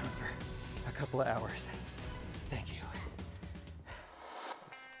go lay down for a couple of hours. Thank you.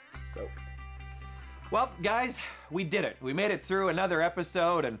 Soaked. Well, guys, we did it. We made it through another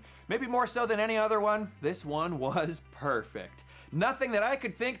episode, and maybe more so than any other one, this one was perfect. Nothing that I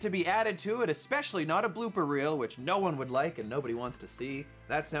could think to be added to it, especially not a blooper reel, which no one would like and nobody wants to see.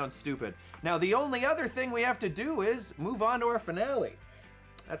 That sounds stupid. Now, the only other thing we have to do is move on to our finale.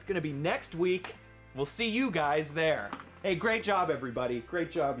 That's gonna be next week. We'll see you guys there. Hey, great job, everybody.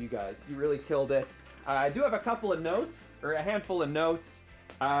 Great job, you guys. You really killed it. I do have a couple of notes, or a handful of notes.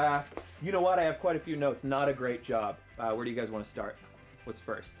 You know what? I have quite a few notes. Not a great job. Where do you guys want to start? What's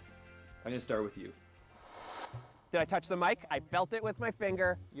first? I'm going to start with you. Did I touch the mic? I felt it with my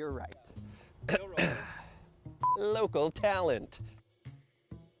finger. You're right. Local talent.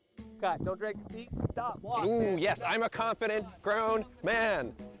 God, don't drag your feet. Stop. Walk. Ooh, man. yes, I'm a confident, grown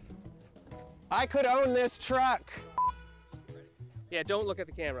man. I could own this truck. Yeah, don't look at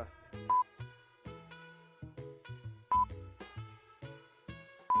the camera.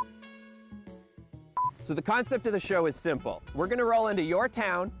 So the concept of the show is simple. We're gonna roll into your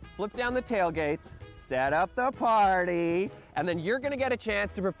town, flip down the tailgates, set up the party, and then you're gonna get a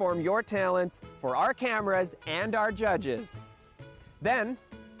chance to perform your talents for our cameras and our judges. Then,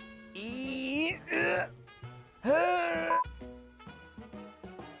 these are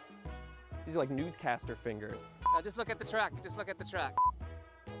like newscaster fingers. Now just look at the track, just look at the track.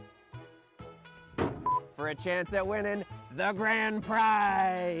 For a chance at winning the grand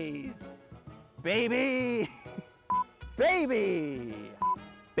prize. Baby! Baby!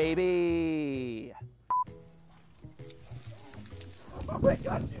 Baby! Oh my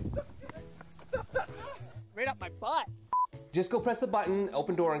God! Right up my butt! Just go press the button,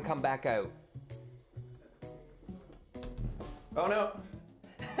 open door, and come back out. Oh no.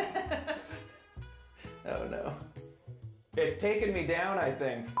 Oh no. It's taken me down, I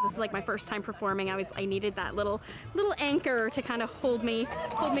think. This is like my first time performing. I needed that little anchor to kind of hold me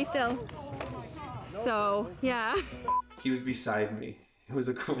still. So, yeah. He was beside me. It was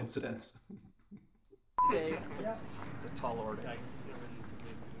a coincidence. It's a tall order.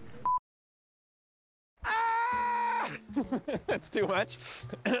 That's too much.